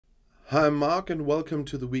Hi, I'm Mark, and welcome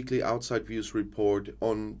to the weekly Outside Views report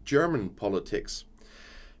on German politics.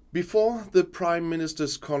 Before the Prime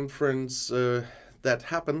Minister's conference that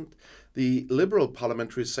happened, the Liberal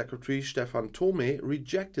Parliamentary Secretary Stefan Thome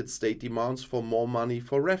rejected state demands for more money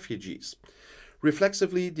for refugees.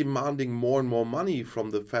 Reflexively demanding more and more money from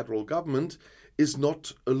the federal government is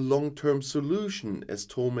not a long-term solution, as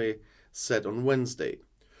Thome said on Wednesday.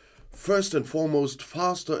 First and foremost,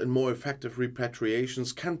 faster and more effective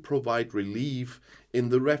repatriations can provide relief in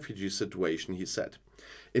the refugee situation, he said.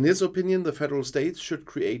 In his opinion, the federal states should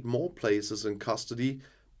create more places in custody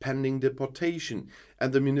pending deportation,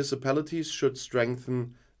 and the municipalities should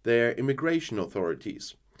strengthen their immigration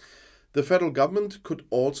authorities. The federal government could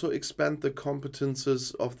also expand the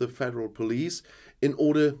competences of the federal police in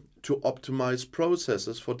order to optimize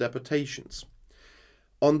processes for deportations.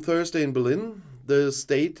 On Thursday in Berlin,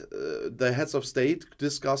 the heads of state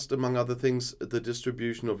discussed, among other things, the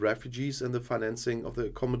distribution of refugees and the financing of the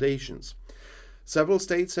accommodations. Several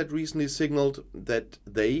states had recently signaled that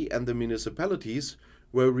they and the municipalities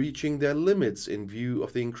were reaching their limits in view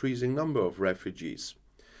of the increasing number of refugees.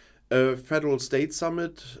 A federal state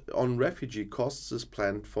summit on refugee costs is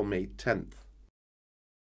planned for May 10th.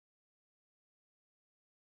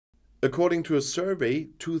 According to a survey,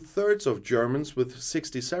 2/3 of Germans, with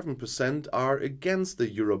 67%, are against the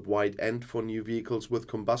Europe-wide end for new vehicles with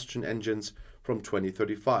combustion engines from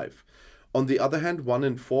 2035. On the other hand, 1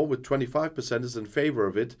 in 4, with 25%, is in favor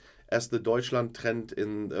of it, as the Deutschland Trend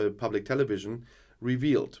in public television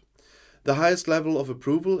revealed. The highest level of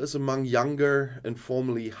approval is among younger and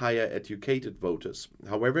formally higher educated voters.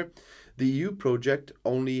 However, the EU project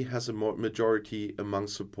only has a majority among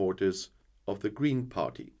supporters of the Green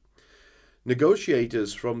Party.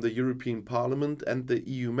 Negotiators from the European Parliament and the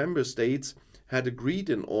EU member states had agreed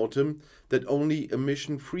in autumn that only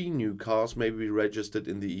emission-free new cars may be registered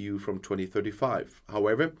in the EU from 2035.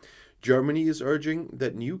 However, Germany is urging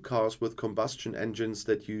that new cars with combustion engines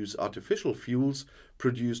that use artificial fuels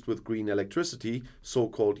produced with green electricity,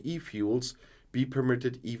 so-called e-fuels, be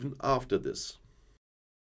permitted even after this.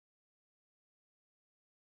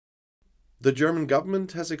 The German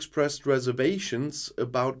government has expressed reservations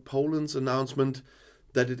about Poland's announcement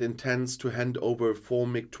that it intends to hand over 4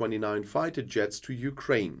 MiG-29 fighter jets to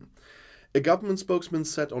Ukraine. A government spokesman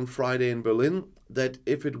said on Friday in Berlin that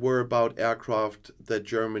if it were about aircraft that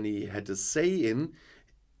Germany had a say in,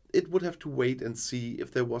 it would have to wait and see if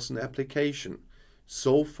there was an application.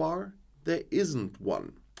 So far, there isn't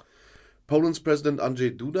one. Poland's President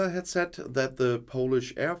Andrzej Duda had said that the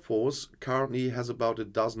Polish Air Force currently has about a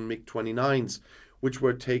dozen MiG-29s, which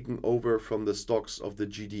were taken over from the stocks of the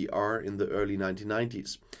GDR in the early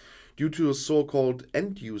 1990s. Due to a so-called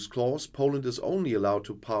end-use clause, Poland is only allowed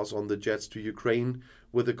to pass on the jets to Ukraine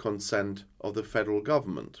with the consent of the federal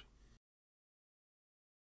government.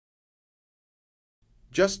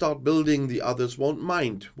 Just start building, the others won't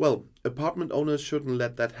mind. Well, apartment owners shouldn't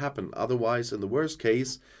let that happen. Otherwise, in the worst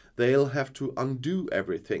case, they'll have to undo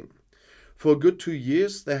everything. For a good 2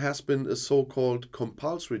 years, there has been a so-called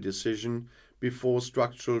compulsory decision before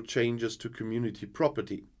structural changes to community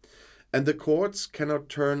property. And the courts cannot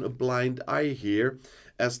turn a blind eye here,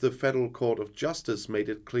 as the Federal Court of Justice made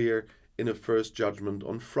it clear in a first judgment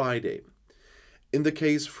on Friday. In the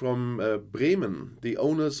case from Bremen, the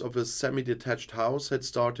owners of a semi-detached house had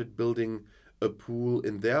started building a pool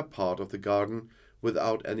in their part of the garden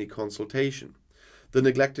without any consultation. The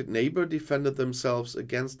neglected neighbor defended themselves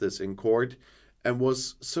against this in court and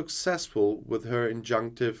was successful with her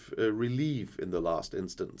injunctive relief in the last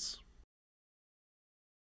instance.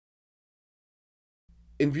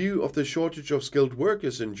 In view of the shortage of skilled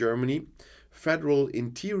workers in Germany, Federal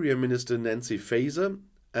Interior Minister Nancy Faeser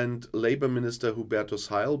and Labour Minister Hubertus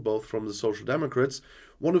Heil, both from the Social Democrats,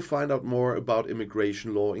 want to find out more about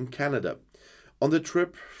immigration law in Canada. On the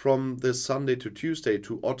trip from this Sunday to Tuesday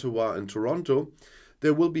to Ottawa and Toronto,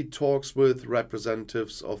 there will be talks with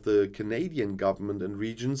representatives of the Canadian government and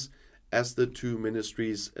regions, as the two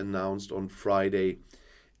ministries announced on Friday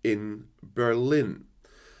in Berlin.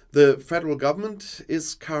 The federal government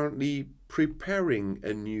is currently preparing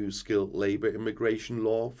a new skilled labor immigration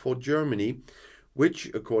law for Germany, which,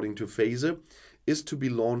 according to Faeser, is to be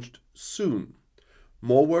launched soon.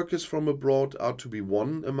 More workers from abroad are to be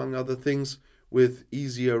won, among other things, with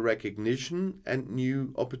easier recognition and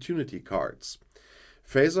new opportunity cards.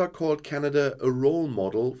 Faeser called Canada a role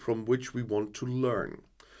model from which we want to learn.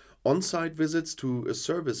 On-site visits to a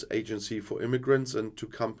service agency for immigrants and to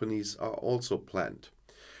companies are also planned.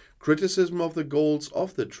 Criticism of the goals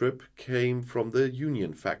of the trip came from the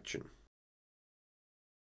union faction.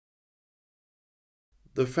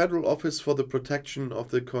 The Federal Office for the Protection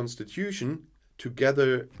of the Constitution,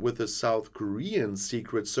 together with the South Korean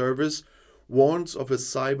Secret Service, warns of a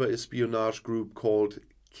cyber espionage group called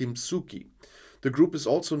Kimsuki. The group is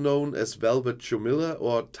also known as Velvet Chumilla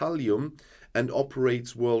or Thallium and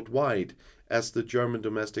operates worldwide, as the German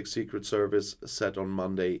Domestic Secret Service said on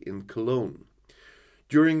Monday in Cologne.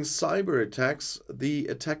 During cyber attacks, the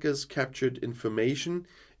attackers captured information,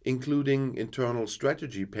 including internal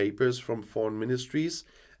strategy papers from foreign ministries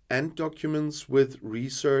and documents with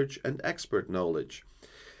research and expert knowledge.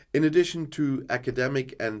 In addition to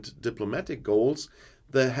academic and diplomatic goals,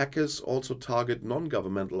 the hackers also target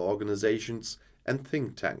non-governmental organizations and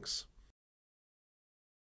think tanks.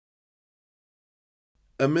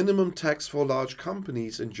 A minimum tax for large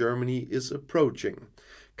companies in Germany is approaching.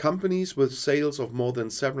 Companies with sales of more than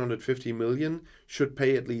 750 million should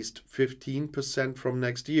pay at least 15% from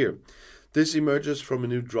next year. This emerges from a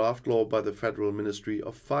new draft law by the Federal Ministry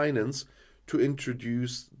of Finance to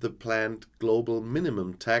introduce the planned global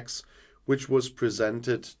minimum tax, which was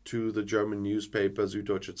presented to the German newspaper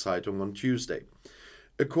Süddeutsche Zeitung on Tuesday.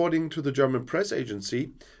 According to the German press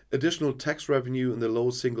agency, additional tax revenue in the low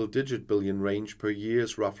single-digit billion range per year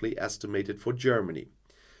is roughly estimated for Germany.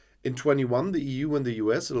 In 2021, the EU and the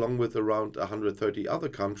US, along with around 130 other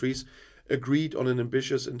countries, agreed on an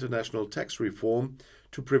ambitious international tax reform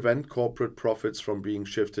to prevent corporate profits from being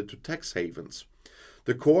shifted to tax havens.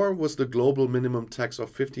 The core was the global minimum tax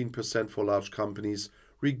of 15% for large companies,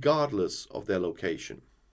 regardless of their location.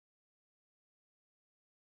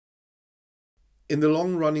 In the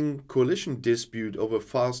long-running coalition dispute over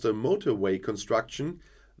faster motorway construction,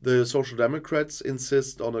 the Social Democrats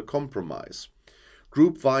insist on a compromise.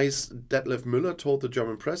 Group Vice Detlef Müller told the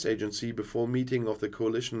German press agency before a meeting of the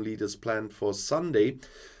coalition leaders planned for Sunday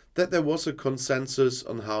that there was a consensus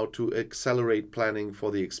on how to accelerate planning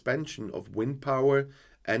for the expansion of wind power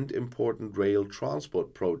and important rail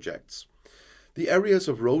transport projects. The areas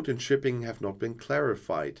of road and shipping have not been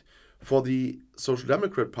clarified. For the Social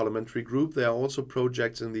Democrat parliamentary group, there are also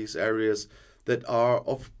projects in these areas that are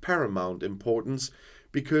of paramount importance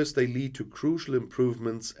because they lead to crucial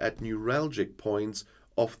improvements at neuralgic points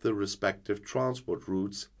of the respective transport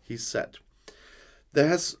routes, he said. There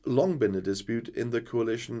has long been a dispute in the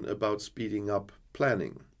coalition about speeding up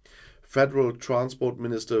planning. Federal Transport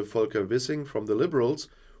Minister Volker Wissing from the Liberals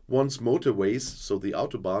wants motorways, so the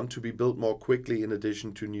Autobahn, to be built more quickly in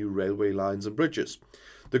addition to new railway lines and bridges.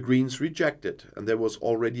 The Greens rejected, and there was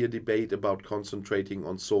already a debate about concentrating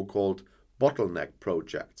on so-called bottleneck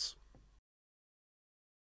projects.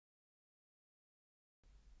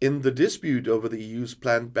 In the dispute over the EU's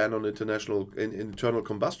planned ban on internal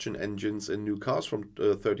combustion engines in new cars from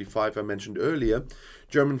 35 I mentioned earlier,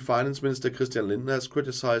 German Finance Minister Christian Lindner has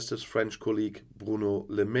criticized his French colleague Bruno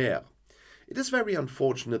Le Maire. It is very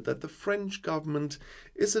unfortunate that the French government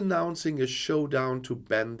is announcing a showdown to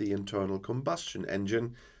ban the internal combustion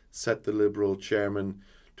engine, said the Liberal chairman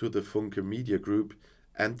to the Funke media group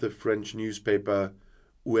and the French newspaper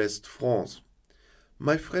Ouest France.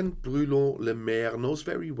 My friend Bruno Le Maire knows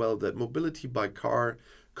very well that mobility by car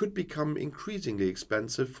could become increasingly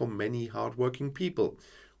expensive for many hardworking people.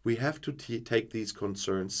 We have to take these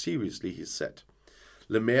concerns seriously, he said.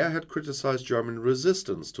 Le Maire had criticized German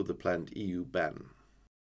resistance to the planned EU ban.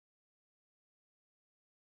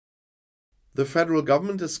 The federal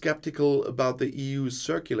government is skeptical about the EU's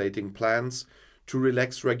circulating plans to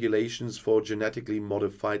relax regulations for genetically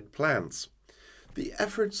modified plants. The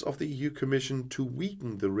efforts of the EU Commission to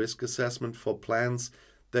weaken the risk assessment for plants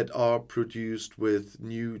that are produced with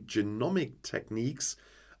new genomic techniques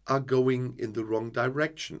are going in the wrong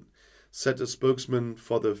direction, said a spokesman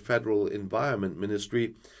for the Federal Environment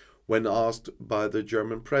Ministry when asked by the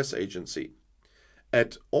German press agency.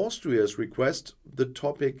 At Austria's request, the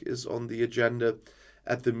topic is on the agenda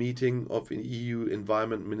at the meeting of EU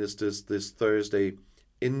environment ministers this Thursday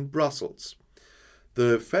in Brussels.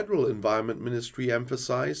 The Federal Environment Ministry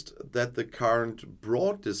emphasized that the current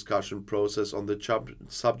broad discussion process on the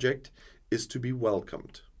subject is to be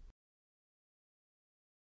welcomed.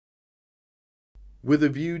 With a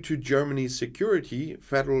view to Germany's security,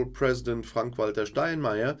 Federal President Frank-Walter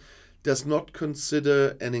Steinmeier does not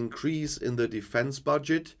consider an increase in the defense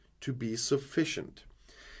budget to be sufficient.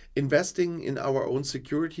 Investing in our own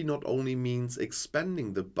security not only means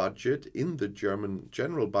expanding the budget in the German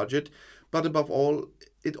general budget, but above all,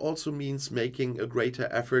 it also means making a greater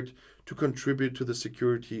effort to contribute to the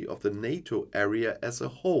security of the NATO area as a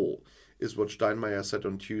whole, is what Steinmeier said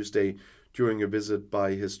on Tuesday during a visit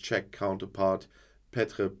by his Czech counterpart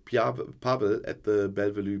Petr Pavel at the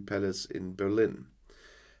Bellevue Palace in Berlin.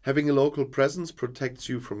 Having a local presence protects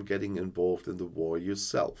you from getting involved in the war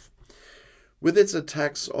yourself. With its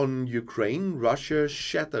attacks on Ukraine, Russia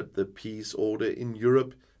shattered the peace order in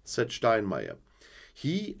Europe, said Steinmeier.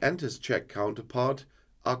 He and his Czech counterpart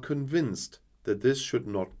are convinced that this should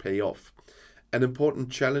not pay off. An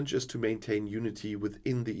important challenge is to maintain unity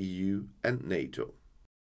within the EU and NATO.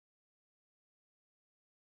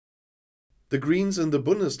 The Greens in the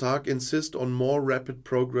Bundestag insist on more rapid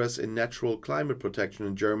progress in natural climate protection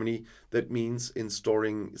in Germany. That means in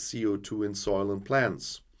storing CO2 in soil and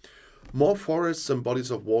plants. More forests and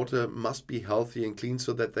bodies of water must be healthy and clean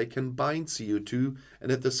so that they can bind CO2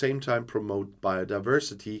 and at the same time promote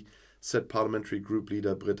biodiversity, said Parliamentary Group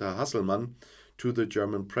Leader Britta Hasselmann to the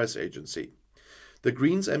German press agency. The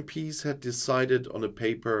Greens MPs had decided on a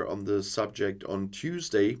paper on the subject on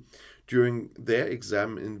Tuesday during their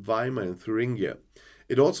exam in Weimar in Thuringia.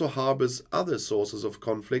 It also harbors other sources of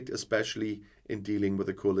conflict, especially in dealing with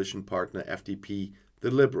the coalition partner FDP,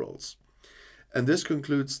 the Liberals. And this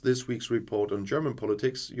concludes this week's report on German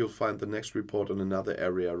politics. You'll find the next report on another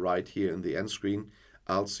area right here in the end screen.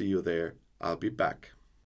 I'll see you there. I'll be back.